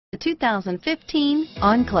The 2015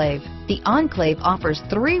 Enclave. The Enclave offers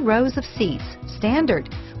 3 rows of seats,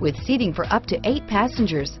 standard, with seating for up to 8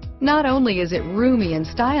 passengers. Not only is it roomy and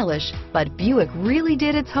stylish, but Buick really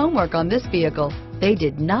did its homework on this vehicle. They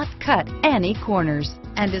did not cut any corners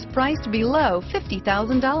and is priced below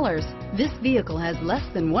 $50,000. This vehicle has less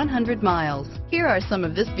than 100 miles. Here are some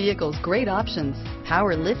of this vehicle's great options: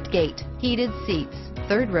 power lift gate, heated seats,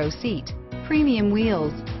 3rd row seat, premium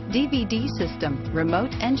wheels, DVD system,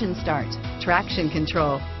 remote engine start, traction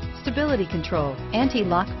control, stability control,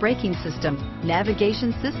 anti-lock braking system,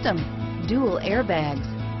 navigation system, dual airbags,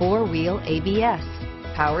 4-wheel ABS,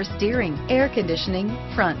 power steering, air conditioning,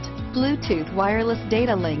 front, Bluetooth wireless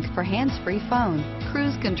data link for hands-free phone,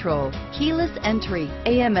 cruise control, keyless entry,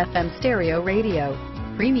 AM/FM stereo radio,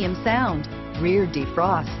 premium sound, rear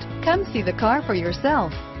defrost. Come see the car for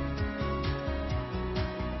yourself.